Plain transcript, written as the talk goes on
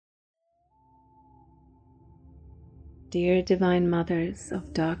Dear Divine Mothers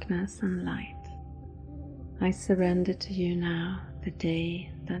of darkness and light, I surrender to you now the day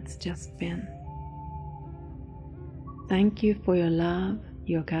that's just been. Thank you for your love,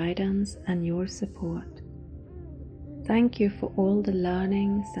 your guidance, and your support. Thank you for all the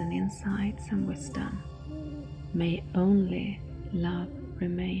learnings and insights and wisdom. May only love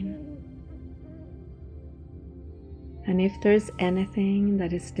remain. And if there's anything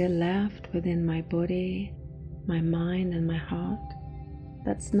that is still left within my body, my mind, and my heart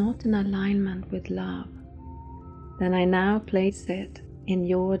that's not in alignment with love, then I now place it in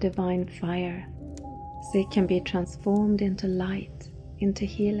your divine fire so it can be transformed into light, into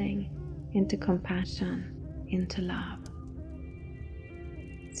healing, into compassion, into love.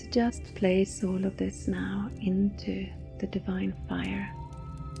 So just place all of this now into the divine fire.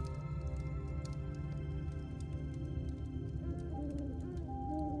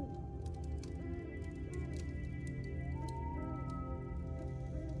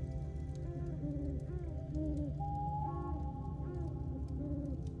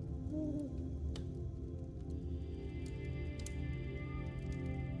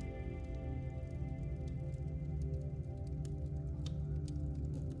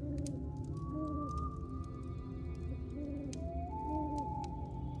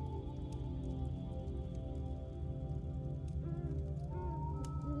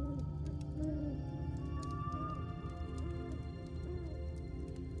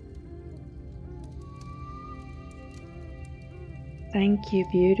 Thank you,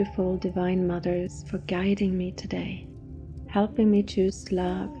 beautiful Divine Mothers, for guiding me today, helping me choose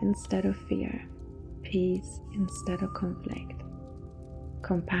love instead of fear, peace instead of conflict,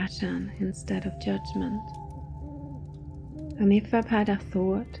 compassion instead of judgment. And if I've had a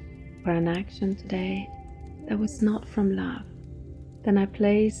thought or an action today that was not from love, then I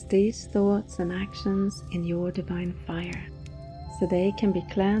place these thoughts and actions in your divine fire so they can be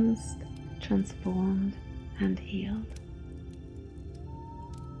cleansed, transformed, and healed.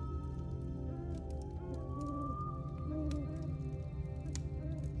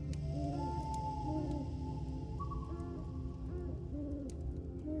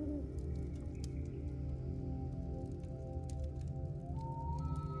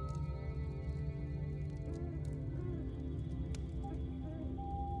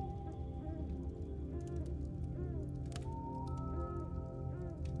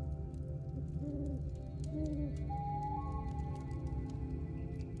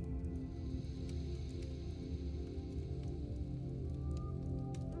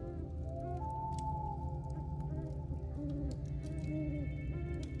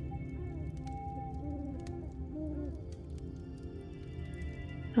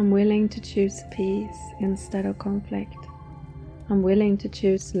 I'm willing to choose peace instead of conflict. I'm willing to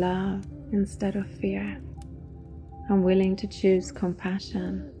choose love instead of fear. I'm willing to choose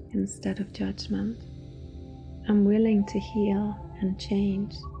compassion instead of judgment. I'm willing to heal and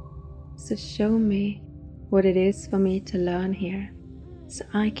change. So show me what it is for me to learn here, so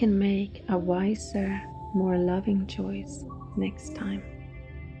I can make a wiser, more loving choice next time.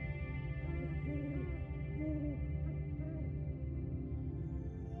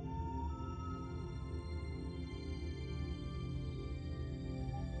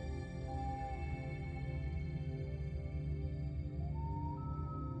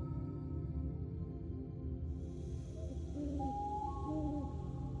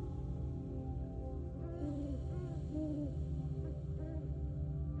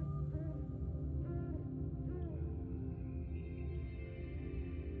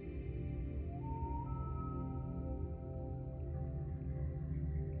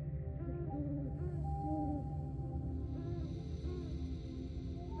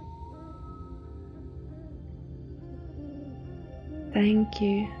 Thank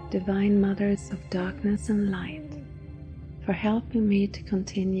you, Divine Mothers of darkness and light, for helping me to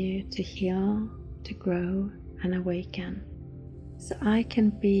continue to heal, to grow and awaken, so I can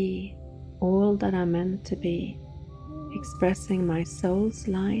be all that I'm meant to be, expressing my soul's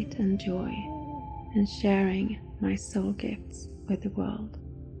light and joy, and sharing my soul gifts with the world.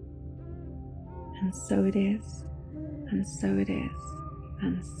 And so it is, and so it is,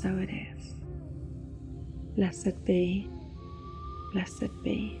 and so it is. Blessed be, blessed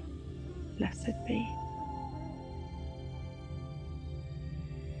be, blessed be.